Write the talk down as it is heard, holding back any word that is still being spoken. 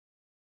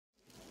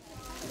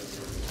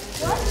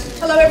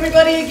Hello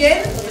everybody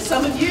again, for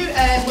some of you,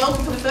 and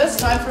welcome for the first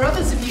time for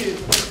others of you.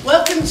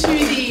 Welcome to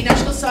the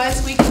National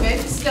Science Week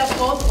event. This is our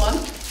fourth one,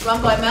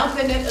 run by Mount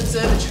Bennett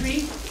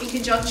Observatory in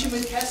conjunction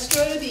with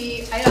CAASTRO,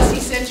 the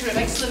ARC Centre of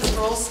Excellence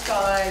for All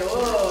Sky,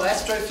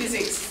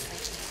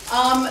 Astrophysics.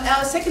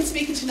 Our second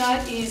speaker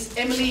tonight is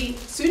Emily,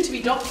 soon to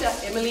be Dr.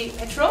 Emily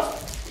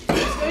Petroff.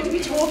 She's going to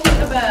be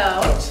talking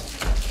about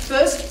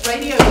first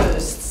radio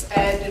bursts,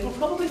 and it will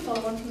probably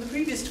follow on from the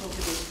previous talk a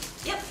bit.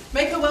 Yep.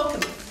 Make her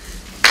welcome.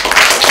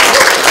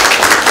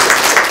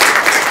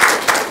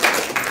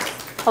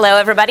 Hello,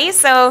 everybody.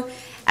 So,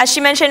 as she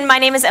mentioned, my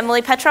name is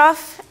Emily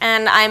Petroff,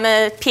 and I'm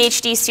a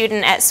PhD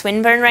student at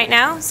Swinburne right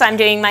now. So I'm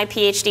doing my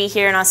PhD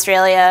here in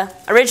Australia,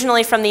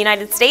 originally from the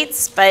United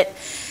States, but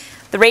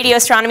the radio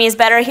astronomy is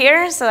better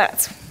here, so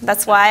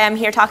that's why I'm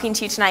here talking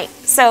to you tonight.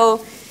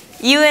 So,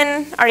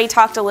 Ewan already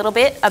talked a little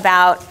bit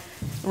about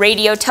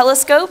radio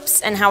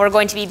telescopes and how we're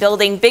going to be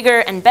building bigger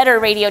and better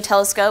radio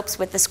telescopes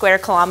with the square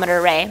kilometer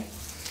array.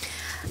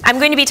 I'm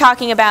going to be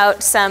talking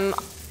about some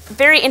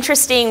very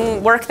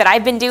interesting work that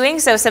I've been doing,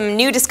 so some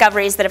new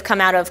discoveries that have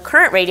come out of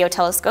current radio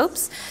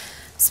telescopes,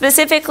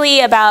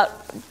 specifically about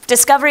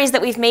discoveries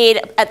that we've made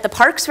at the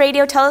Parkes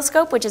Radio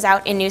Telescope, which is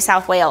out in New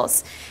South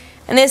Wales.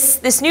 And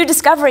this new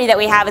discovery that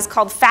we have is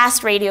called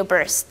fast radio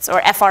bursts,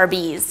 or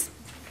FRBs.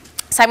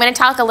 So I'm going to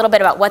talk a little bit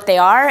about what they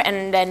are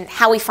and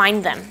how we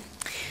find them.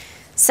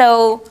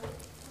 So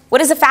what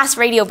is a fast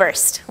radio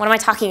burst? What am I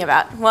talking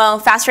about? Well,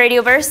 fast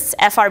radio bursts,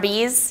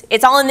 FRBs,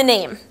 it's all in the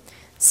name.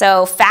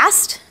 So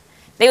fast,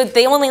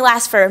 they only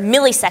last for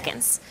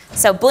milliseconds.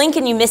 So blink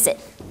and you miss it.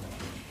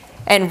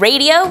 And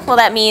radio, well,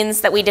 that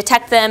means that we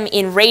detect them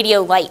in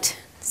radio light.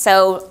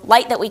 So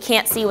light that we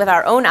can't see with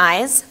our own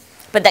eyes,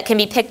 but that can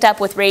be picked up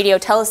with radio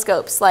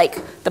telescopes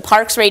like the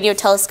Parkes Radio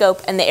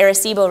Telescope and the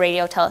Arecibo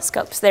Radio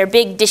Telescopes. They're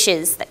big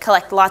dishes that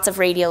collect lots of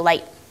radio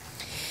light.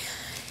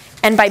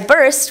 And by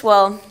burst,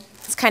 well,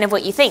 it's kind of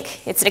what you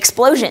think. It's an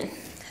explosion.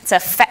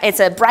 It's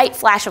a bright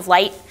flash of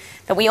light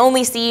that we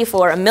only see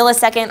for a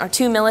millisecond or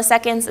 2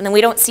 milliseconds, and then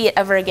we don't see it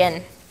ever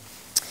again.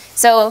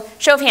 So,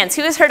 show of hands,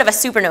 who has heard of a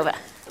supernova?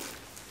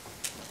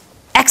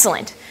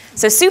 Excellent.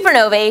 So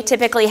supernovae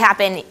typically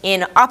happen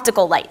in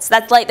optical light. So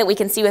that's light that we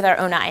can see with our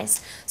own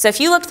eyes. So if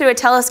you look through a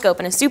telescope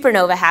and a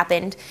supernova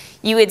happened,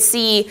 you would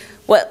see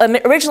what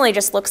originally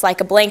just looks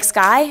like a blank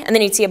sky, and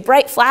then you'd see a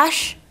bright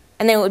flash,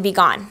 and then it would be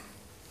gone.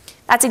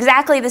 That's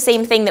exactly the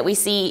same thing that we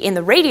see in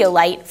the radio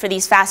light for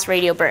these fast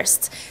radio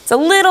bursts. It's a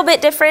little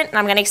bit different, and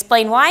I'm going to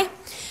explain why,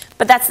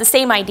 but that's the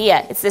same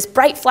idea. It's this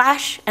bright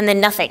flash and then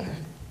nothing.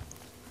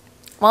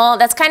 Well,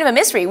 that's kind of a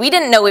mystery. We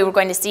didn't know we were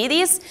going to see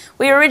these.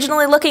 We were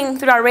originally looking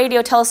through our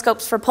radio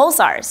telescopes for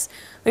pulsars.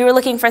 We were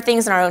looking for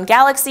things in our own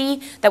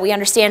galaxy that we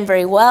understand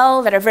very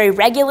well, that are very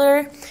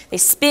regular. They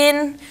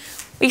spin.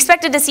 We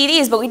expected to see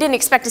these, but we didn't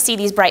expect to see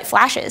these bright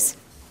flashes.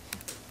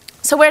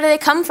 So where do they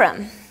come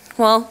from?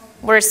 Well,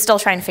 we're still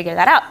trying to figure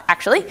that out,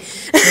 actually.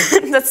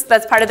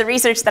 That's part of the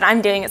research that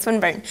I'm doing at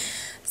Swinburne.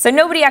 So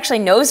nobody actually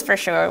knows for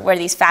sure where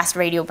these fast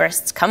radio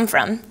bursts come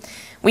from.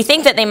 We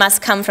think that they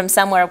must come from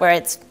somewhere where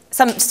it's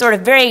some sort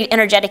of very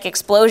energetic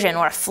explosion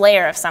or a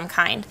flare of some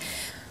kind.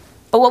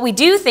 But what we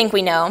do think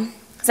we know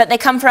is that they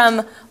come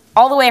from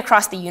all the way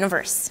across the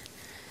universe.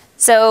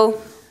 So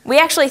we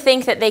actually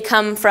think that they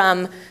come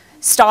from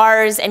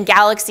stars and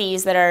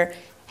galaxies that are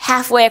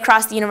halfway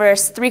across the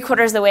universe,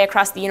 3/4 of the way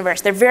across the universe.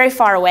 They're very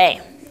far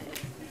away.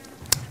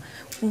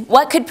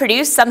 What could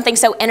produce something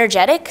so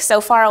energetic,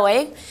 so far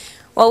away?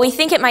 Well, we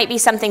think it might be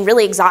something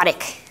really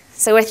exotic.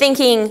 So we're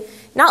thinking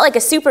not like a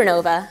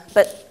supernova,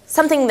 but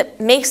something that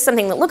makes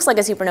something that looks like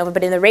a supernova,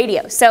 but in the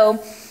radio.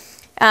 So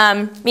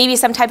maybe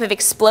some type of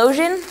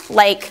explosion,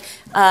 like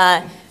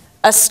a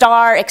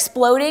star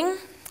exploding,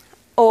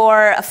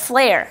 or a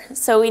flare.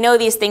 So we know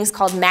these things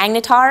called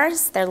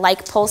magnetars. They're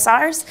like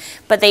pulsars,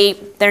 but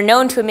they're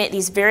known to emit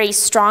these very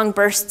strong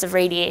bursts of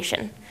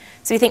radiation.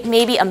 So we think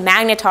maybe a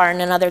magnetar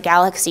in another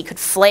galaxy could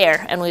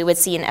flare, and we would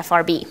see an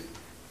FRB.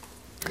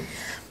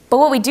 But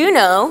what we do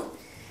know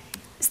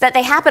is that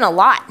they happen a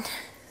lot.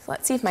 So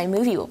let's see if my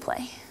movie will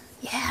play.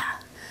 Yeah.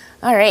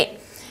 All right.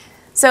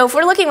 So if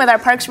we're looking with our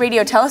Parkes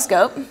Radio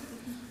Telescope,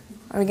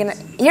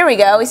 here we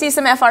go. We see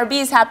some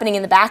FRBs happening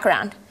in the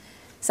background.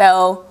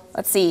 So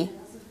let's see.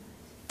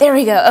 There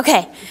we go.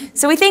 Okay.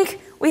 So we think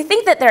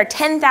that there are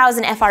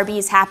 10,000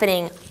 FRBs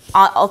happening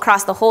all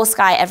across the whole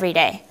sky every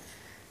day.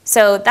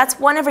 So that's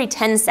 1 every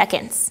 10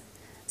 seconds.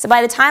 So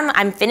by the time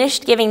I'm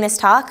finished giving this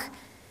talk,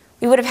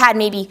 we would have had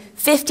maybe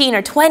 15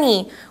 or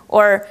 20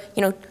 or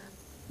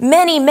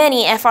many,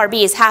 many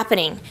FRBs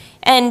happening.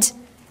 And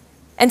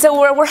so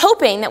we're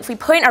hoping that if we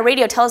point our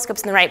radio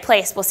telescopes in the right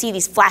place, we'll see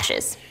these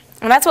flashes.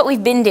 And that's what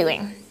we've been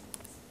doing.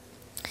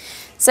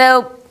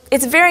 So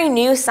it's very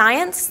new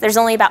science. There's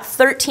only about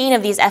 13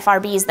 of these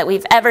FRBs that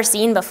we've ever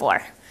seen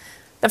before.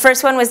 The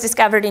first one was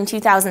discovered in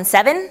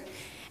 2007.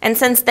 And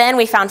since then,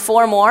 we found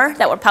 4 more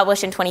that were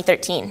published in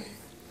 2013.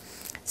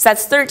 So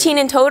that's 13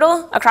 in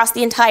total across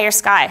the entire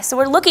sky. So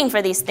we're looking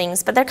for these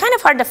things, but they're kind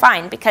of hard to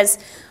find because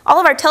all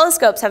of our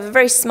telescopes have a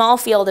very small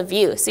field of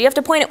view. So you have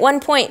to point at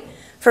one point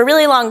for a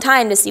really long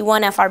time to see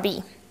one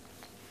FRB.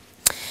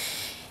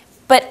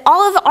 But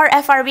all of our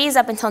FRBs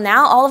up until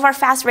now, all of our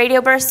fast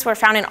radio bursts were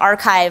found in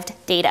archived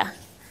data.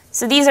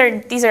 So these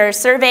are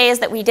surveys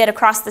that we did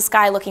across the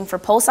sky looking for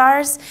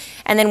pulsars,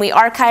 and then we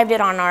archived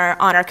it on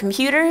our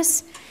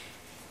computers.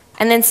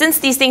 And then since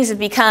these things have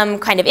become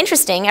kind of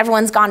interesting,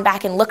 everyone's gone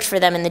back and looked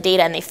for them in the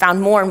data, and they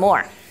found more and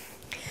more.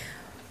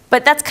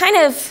 But that's kind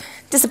of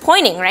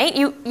disappointing, right?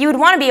 You would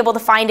want to be able to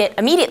find it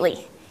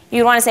immediately.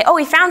 You would want to say, oh,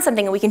 we found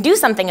something and we can do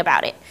something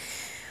about it.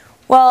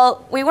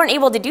 Well, we weren't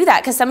able to do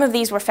that because some of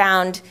these were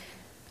found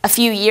a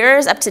few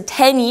years, up to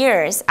 10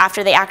 years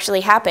after they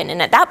actually happened.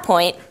 And at that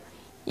point,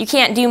 you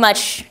can't do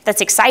much that's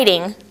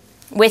exciting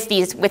with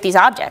these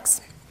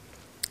objects.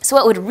 So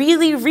what would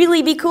really,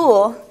 really be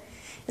cool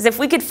is if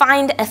we could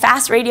find a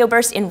fast radio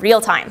burst in real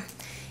time.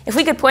 If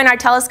we could point our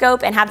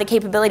telescope and have the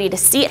capability to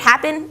see it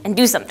happen and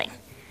do something.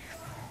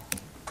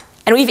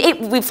 And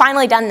we've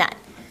finally done that.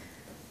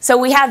 So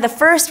we have the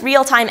first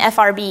real-time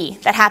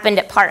FRB that happened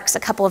at Parkes a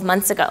couple of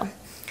months ago.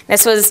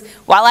 This was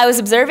while I was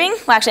observing.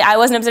 Well, actually, I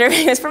wasn't observing.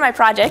 It was for my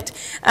project.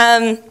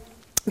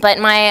 But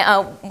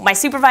my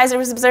supervisor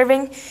was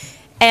observing.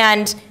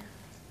 And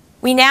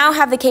we now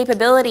have the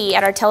capability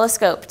at our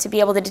telescope to be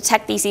able to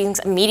detect these things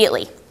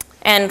immediately.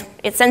 And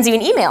it sends you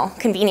an email,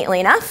 conveniently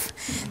enough.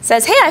 It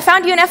says, hey, I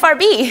found you an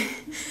FRB.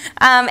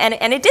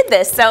 And it did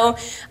this. So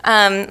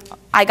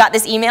I got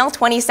this email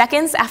 20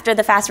 seconds after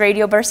the fast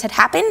radio burst had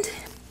happened.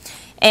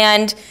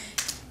 And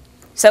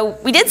so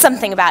we did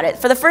something about it.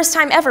 For the first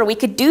time ever, we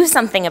could do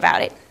something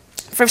about it.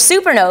 For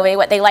supernovae,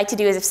 what they like to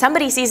do is if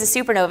somebody sees a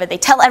supernova, they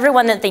tell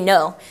everyone that they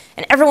know.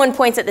 And everyone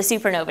points at the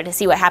supernova to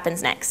see what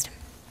happens next.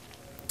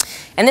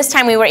 And this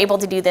time we were able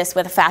to do this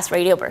with a fast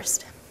radio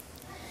burst.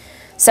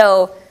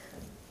 So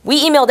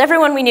we emailed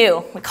everyone we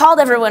knew. We called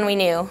everyone we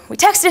knew. We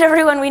texted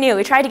everyone we knew.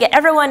 We tried to get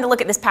everyone to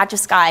look at this patch of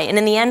sky. And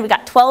in the end, we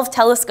got 12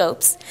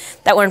 telescopes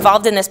that were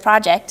involved in this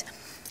project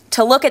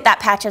to look at that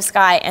patch of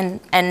sky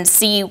and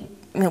see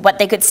what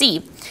they could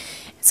see.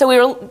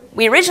 So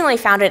we originally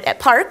found it at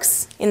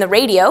Parkes in the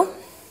radio.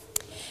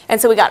 And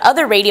so we got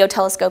other radio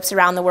telescopes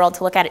around the world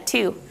to look at it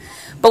too.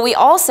 But we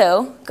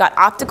also got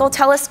optical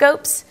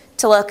telescopes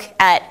to look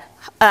at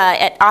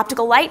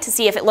optical light to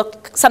see if it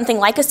looked something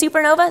like a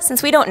supernova,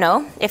 since we don't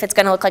know if it's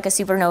going to look like a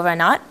supernova or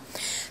not.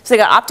 So we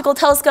got optical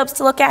telescopes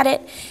to look at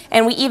it,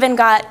 and we even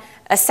got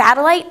a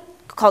satellite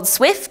called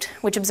SWIFT,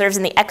 which observes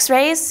in the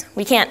X-rays.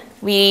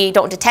 We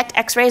don't detect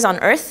X-rays on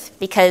Earth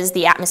because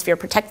the atmosphere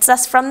protects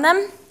us from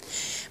them.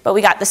 But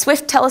we got the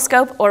SWIFT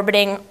telescope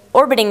orbiting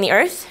the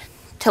Earth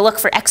to look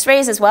for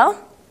X-rays as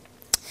well.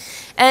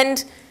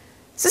 And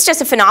this is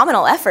just a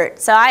phenomenal effort.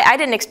 So I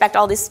didn't expect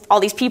all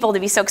these people to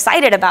be so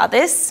excited about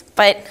this,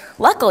 but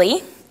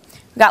luckily,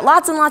 we got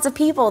lots and lots of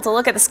people to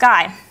look at the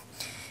sky.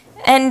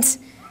 And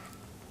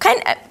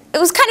it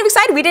was kind of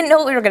exciting. We didn't know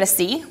what we were going to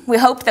see. We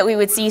hoped that we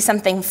would see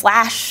something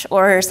flash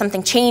or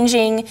something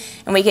changing,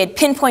 and we could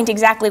pinpoint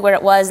exactly where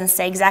it was and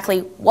say exactly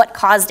what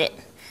caused it.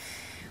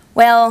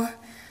 Well,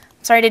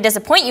 I'm sorry to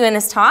disappoint you in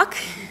this talk,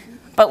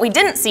 but we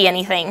didn't see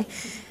anything.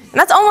 And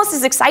that's almost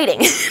as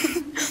exciting.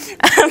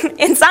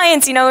 In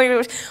science, you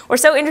know, we're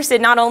so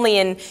interested not only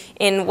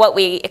in what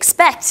we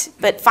expect,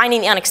 but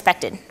finding the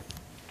unexpected.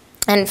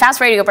 And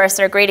fast radio bursts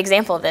are a great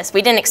example of this.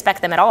 We didn't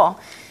expect them at all.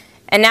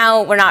 And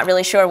now we're not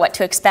really sure what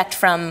to expect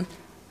from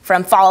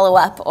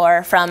follow-up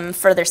or from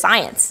further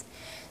science.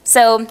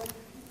 So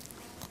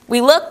we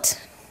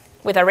looked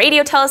with our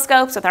radio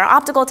telescopes, with our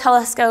optical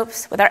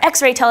telescopes, with our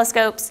X-ray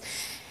telescopes,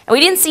 and we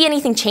didn't see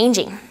anything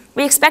changing.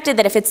 We expected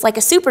that if it's like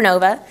a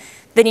supernova,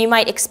 then you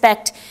might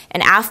expect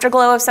an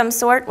afterglow of some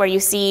sort where you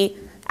see,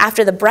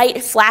 after the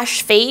bright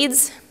flash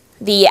fades,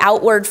 the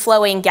outward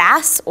flowing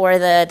gas or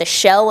the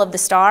shell of the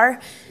star,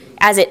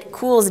 as it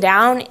cools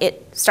down,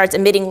 it starts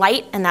emitting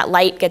light, and that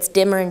light gets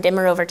dimmer and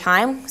dimmer over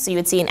time. So you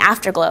would see an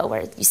afterglow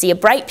where you see a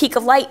bright peak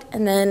of light,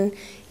 and then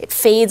it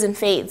fades and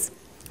fades.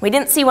 We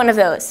didn't see one of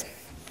those.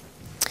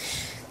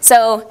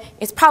 So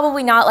it's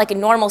probably not like a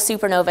normal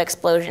supernova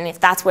explosion if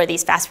that's where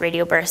these fast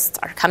radio bursts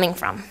are coming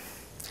from.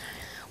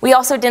 We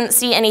also didn't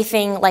see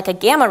anything like a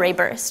gamma ray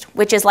burst,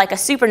 which is like a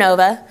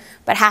supernova,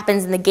 but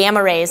happens in the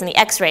gamma rays and the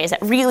X-rays at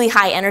really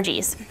high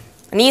energies.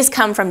 And these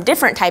come from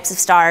different types of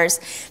stars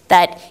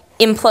that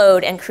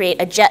implode and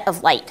create a jet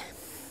of light.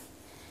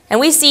 And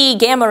we see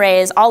gamma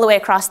rays all the way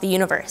across the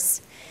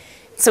universe.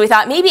 So we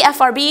thought maybe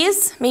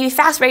FRBs, maybe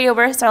fast radio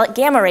bursts are like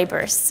gamma ray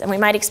bursts, and we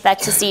might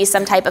expect to see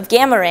some type of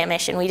gamma ray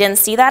emission. We didn't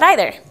see that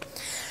either.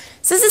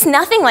 So this is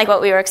nothing like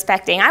what we were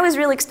expecting. I was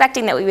really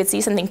expecting that we would see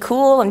something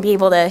cool and be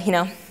able to, you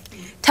know,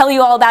 tell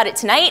you all about it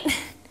tonight.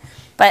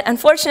 But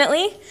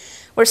unfortunately,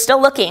 we're still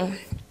looking.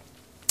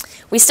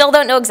 We still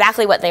don't know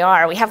exactly what they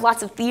are. We have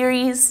lots of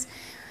theories,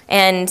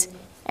 and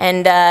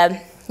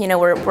you know,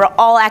 we're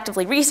all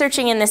actively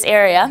researching in this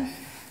area.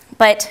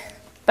 But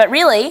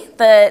really,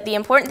 the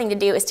important thing to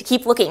do is to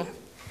keep looking.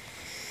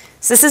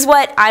 So this is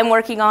what I'm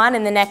working on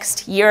in the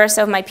next year or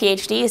so of my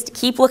PhD, is to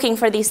keep looking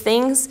for these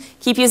things,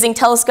 keep using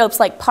telescopes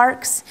like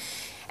Parkes,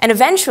 and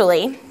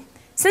eventually,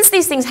 since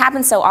these things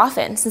happen so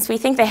often, since we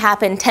think they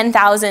happen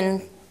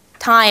 10,000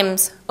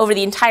 times over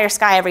the entire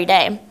sky every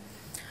day.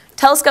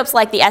 Telescopes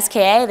like the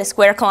SKA, the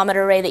Square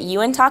Kilometer Array that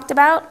Ewan talked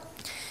about,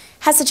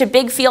 has such a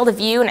big field of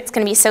view and it's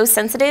going to be so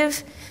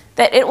sensitive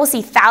that it will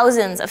see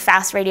thousands of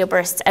fast radio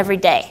bursts every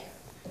day.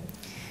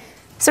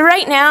 So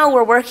right now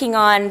we're working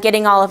on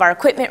getting all of our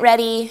equipment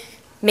ready,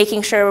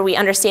 making sure we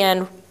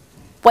understand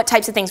what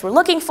types of things we're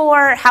looking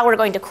for, how we're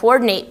going to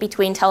coordinate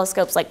between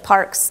telescopes like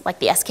Parkes, like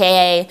the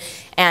SKA,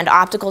 and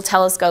optical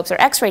telescopes or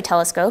X-ray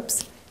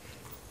telescopes.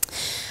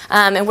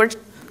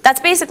 That's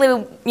basically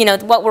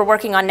what we're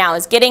working on now,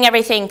 is getting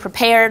everything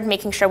prepared,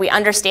 making sure we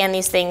understand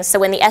these things, so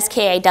when the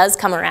SKA does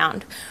come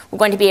around, we're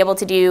going to be able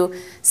to do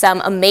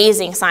some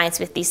amazing science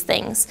with these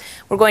things.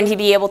 We're going to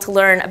be able to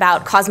learn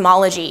about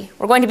cosmology.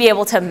 We're going to be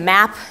able to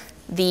map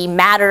the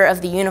matter of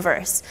the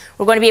universe.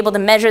 We're going to be able to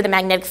measure the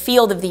magnetic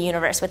field of the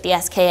universe with the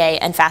SKA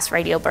and fast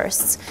radio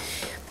bursts.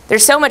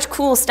 There's so much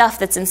cool stuff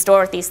that's in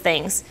store with these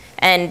things,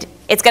 and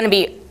it's going to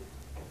be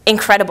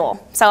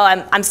incredible. So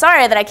I'm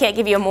sorry that I can't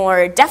give you a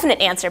more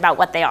definite answer about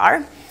what they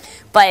are,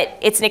 but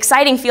it's an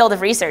exciting field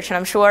of research, and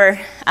I'm sure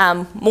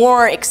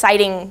more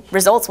exciting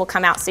results will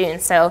come out soon.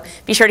 So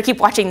be sure to keep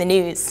watching the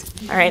news.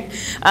 All right,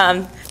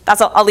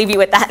 I'll leave you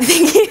with that.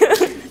 Thank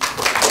you.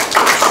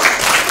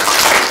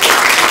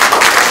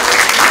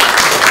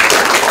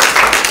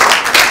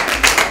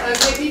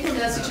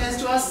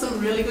 Some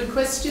really good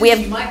questions.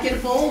 You might get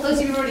a ball. Those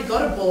of you who already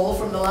got a ball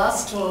from the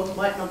last talk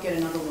might not get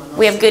another one.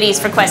 We have goodies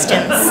for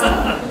questions. It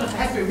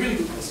has to be a really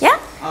good question. Yeah.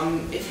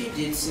 If you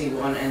did see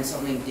one and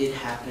something did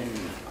happen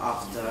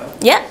after,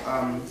 yeah.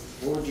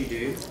 What would you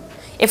do?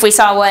 If we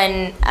saw one,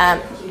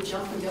 You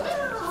jump and go.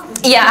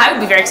 yeah, I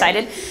would be very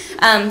excited.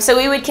 So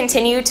we would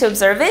continue to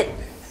observe it.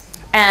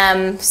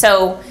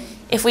 So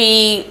if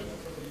we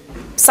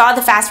saw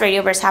the fast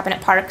radio burst happen at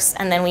Parkes,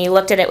 and then we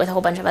looked at it with a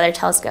whole bunch of other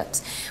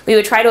telescopes, we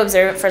would try to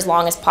observe it for as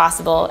long as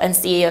possible and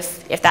see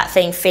if that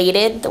thing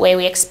faded the way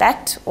we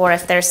expect, or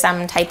if there's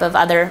some type of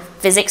other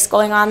physics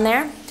going on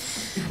there.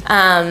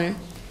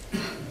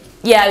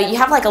 Yeah, you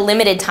have like a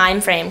limited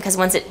time frame, because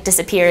once it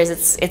disappears,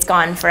 it's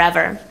gone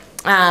forever.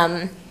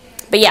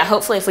 But yeah,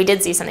 hopefully if we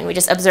did see something, we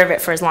just observe it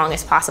for as long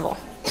as possible.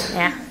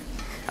 Yeah,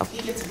 oh,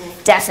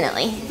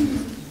 definitely.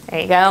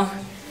 There you go.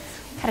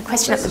 Had a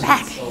question at the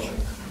back.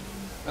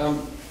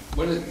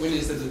 When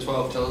you said the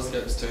 12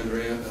 telescopes turned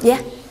around, Yeah.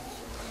 it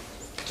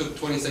took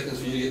 20 seconds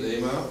for you to get the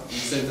email, you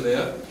sent it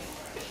out.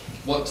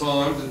 What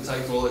time did it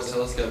take for all those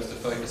telescopes to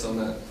focus on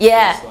that?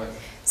 Yeah.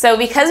 So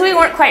because we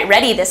weren't quite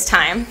ready this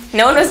time,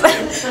 no one was,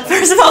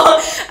 first of all,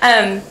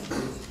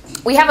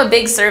 we have a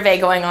big survey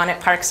going on at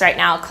Parkes right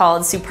now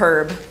called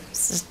SUPERB.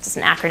 It's just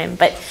an acronym.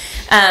 But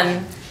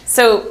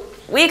so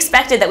we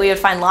expected that we would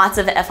find lots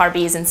of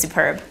FRBs in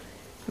SUPERB.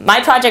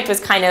 My project was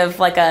kind of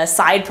like a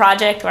side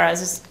project where I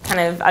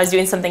was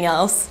doing something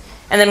else.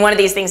 And then one of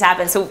these things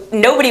happened. So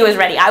nobody was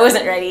ready. I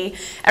wasn't ready.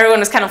 Everyone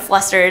was kind of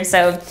flustered.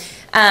 So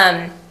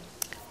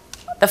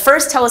the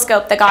first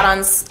telescope that got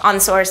on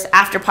source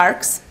after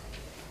Parkes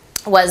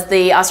was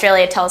the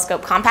Australia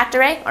Telescope Compact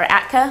Array, or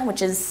ATCA,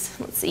 which is,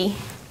 let's see,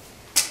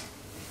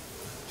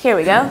 here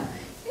we go,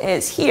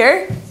 is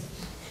here.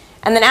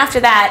 And then after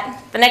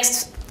that, the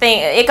next thing,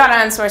 it got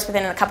on source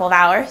within a couple of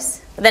hours.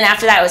 But then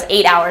after that, it was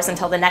 8 hours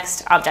until the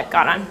next object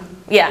got on.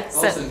 Yeah.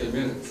 So, I was thinking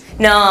minutes.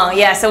 No,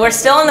 yeah. So we're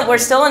still in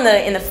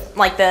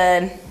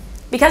the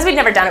because we'd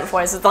never done it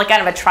before. So it's like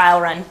kind of a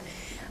trial run.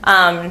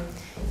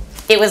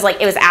 It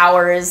was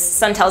hours.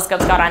 Some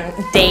telescopes got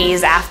on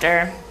days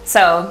after.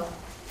 So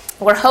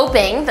we're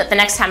hoping that the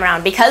next time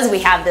around, because we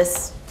have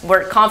this,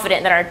 we're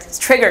confident that our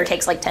trigger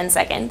takes like 10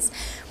 seconds.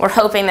 We're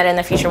hoping that in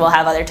the future we'll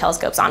have other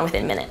telescopes on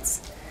within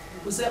minutes.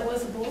 Was that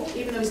worth a ball,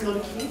 even though he's not a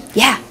kid?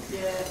 Yeah.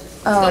 Yeah.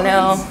 Oh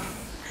no.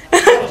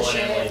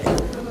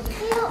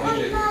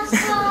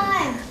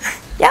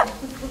 Yep.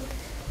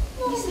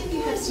 You said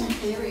you have some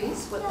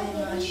theories what they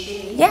might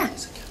be. Yeah.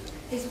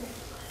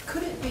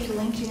 Could it be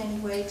linked in any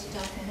way to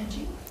dark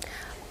energy?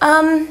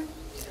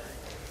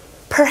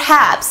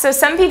 Perhaps. So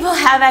some people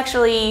have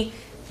actually,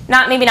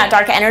 maybe not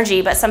dark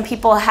energy, but some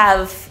people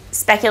have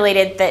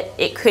speculated that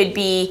it could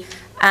be,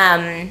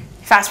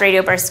 fast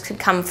radio bursts could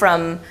come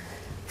from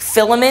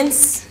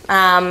filaments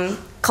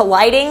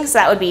colliding. So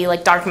that would be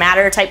like dark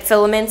matter type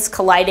filaments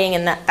colliding,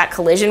 and that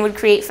collision would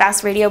create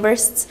fast radio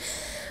bursts.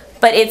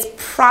 But it's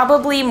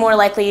probably more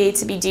likely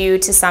to be due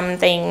to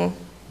something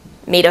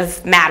made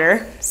of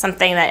matter,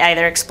 something that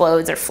either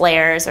explodes or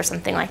flares or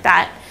something like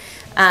that.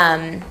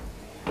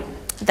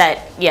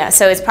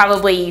 So it's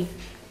probably,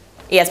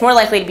 it's more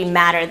likely to be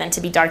matter than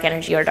to be dark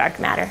energy or dark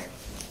matter.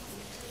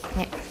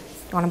 Okay.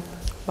 You want to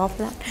ball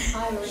for that?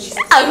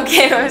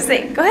 Okay, I was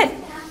saying, go ahead.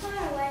 How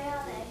far away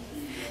are they?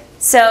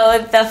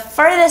 So the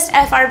furthest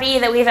FRB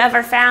that we've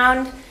ever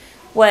found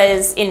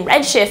was in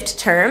redshift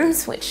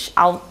terms, which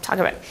I'll talk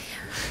about.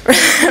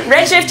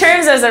 Redshift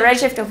terms was a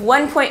redshift of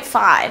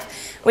 1.5,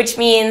 which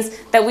means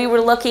that we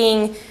were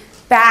looking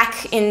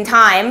back in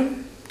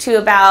time to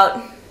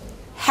about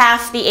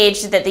half the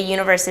age that the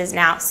universe is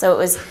now. So it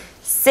was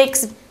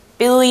 6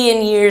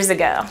 billion years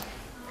ago.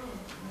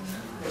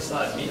 What's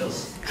that,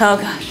 meters? Oh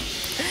gosh.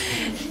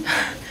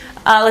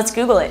 Let's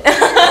Google it.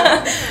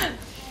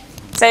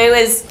 So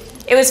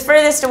it was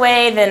furthest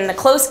away than the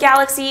close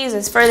galaxies. It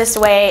was furthest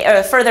away,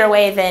 or further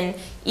away than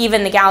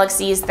even the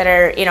galaxies that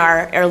are in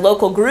our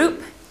local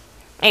group.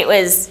 It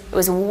was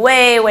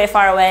way, way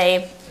far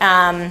away.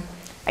 I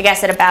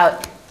guess at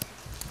about,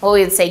 what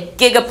we would say,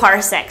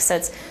 gigaparsecs. So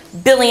it's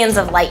billions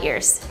of light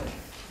years.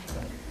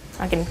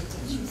 I don't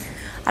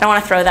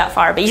want to throw that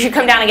far, but you should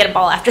come down and get a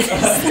ball after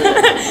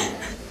this.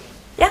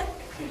 Yeah?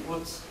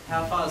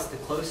 How far is the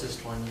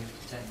closest one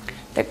you've detected?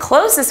 The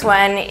closest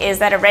one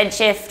is at a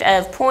redshift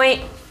of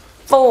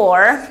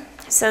 0.4,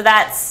 so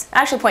that's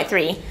actually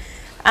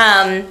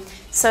 0.3.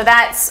 So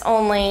that's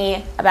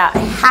only about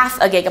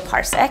half a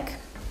gigaparsec.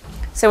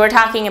 So we're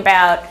talking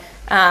about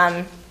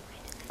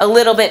a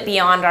little bit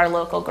beyond our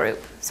local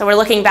group. So we're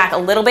looking back a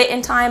little bit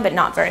in time, but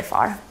not very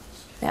far.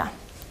 Yeah.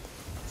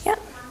 Yeah.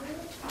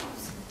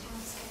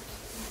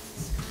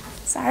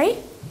 Sorry?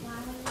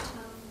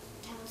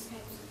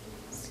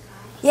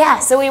 Yeah,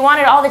 so we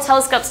wanted all the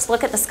telescopes to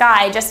look at the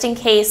sky just in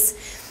case.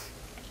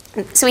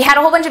 So we had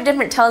a whole bunch of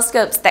different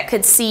telescopes that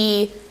could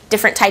see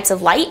different types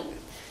of light.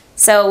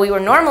 So we were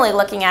normally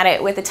looking at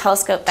it with a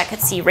telescope that could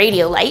see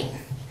radio light.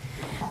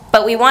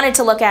 But we wanted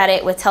to look at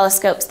it with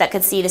telescopes that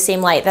could see the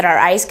same light that our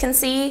eyes can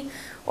see,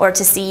 or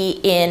to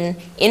see in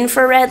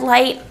infrared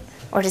light,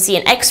 or to see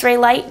in X-ray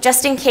light,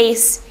 just in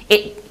case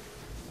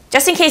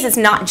it's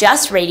not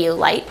just radio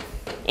light,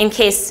 in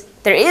case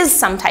there is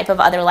some type of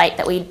other light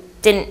that we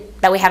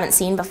haven't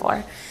seen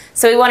before.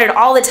 So we wanted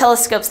all the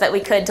telescopes that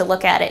we could to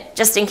look at it,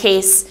 just in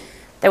case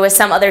there was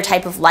some other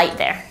type of light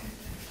there.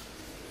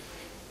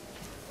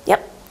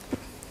 Yep.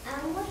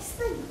 What's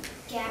the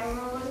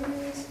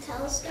Garon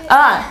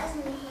telescope?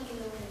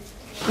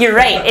 You're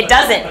right, it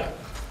doesn't.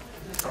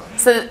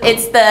 So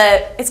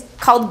it's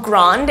called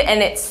GROND,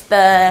 and it's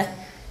the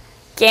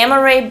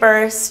Gamma Ray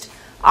Burst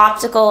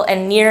Optical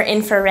and Near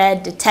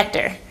Infrared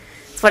Detector.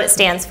 That's what it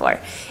stands for.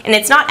 And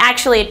it's not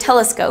actually a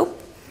telescope.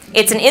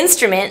 It's an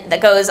instrument that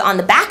goes on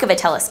the back of a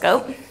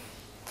telescope,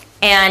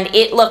 and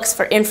it looks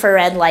for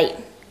infrared light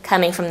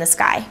coming from the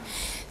sky.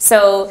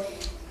 So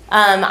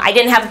I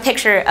didn't have a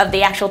picture of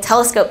the actual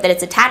telescope that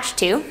it's attached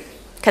to,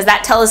 because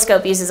that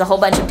telescope uses a whole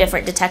bunch of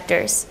different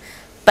detectors.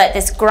 But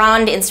this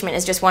GROND instrument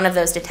is just one of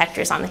those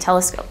detectors on the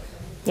telescope.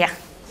 Yeah.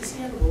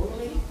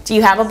 Do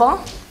you have a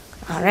ball?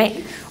 All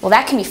right. Well,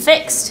 that can be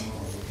fixed.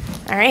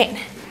 All right.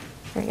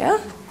 Here we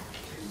go.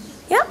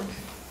 Yep.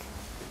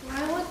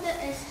 Why would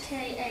the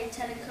SKA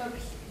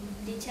telescopes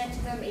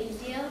detect them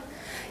easier?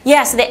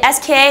 Yeah, so the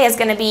SKA is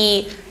going to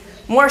be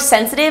more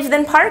sensitive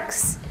than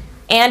Parkes,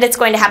 and it's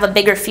going to have a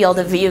bigger field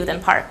of view than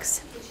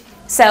Parkes.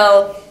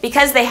 So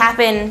because they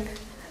happen,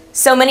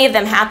 so many of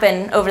them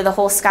happen over the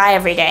whole sky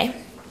every day,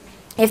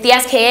 if the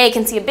SKA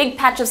can see a big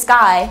patch of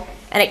sky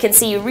and it can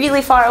see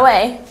really far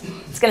away,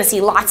 it's going to see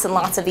lots and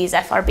lots of these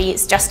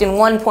FRBs just in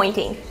one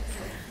pointing.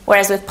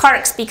 Whereas with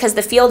Parkes, because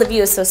the field of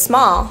view is so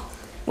small,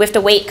 we have to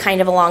wait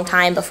kind of a long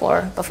time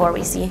before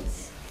we see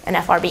an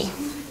FRB.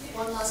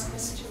 One last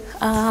question.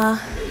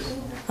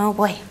 Oh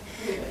boy.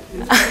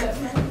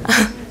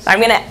 I'm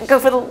going to go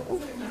for the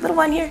little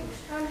one here.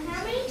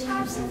 How many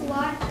types of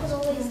light could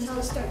all these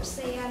telescopes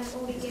see out of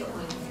all together?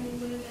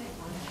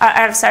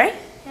 I'm sorry?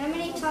 How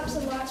many types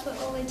of lights would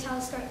all the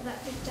telescope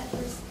that picked up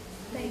this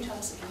thing?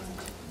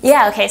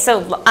 Yeah, okay, so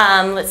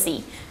let's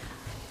see.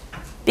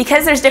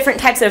 Because there's different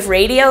types of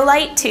radio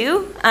light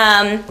too,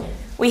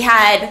 we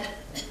had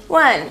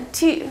 1,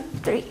 2,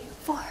 3,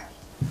 4,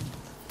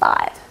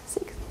 5,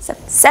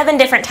 6, 7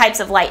 different types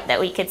of light that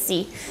we could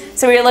see.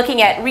 So we were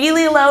looking at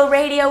really low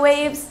radio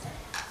waves,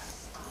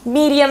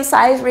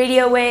 medium-sized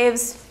radio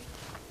waves.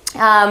 We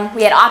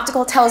had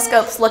optical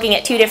telescopes looking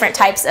at 2 different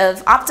types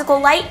of optical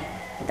light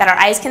that our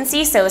eyes can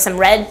see, so some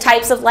red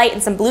types of light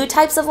and some blue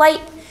types of light.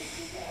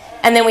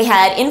 And then we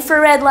had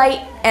infrared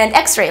light and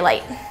X-ray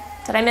light.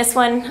 Did I miss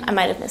one? I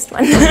might have missed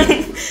one.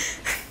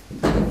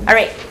 All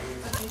right.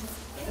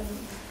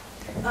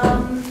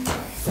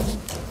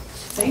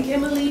 Thank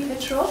Emily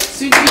Petroff,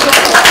 soon to be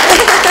doctor.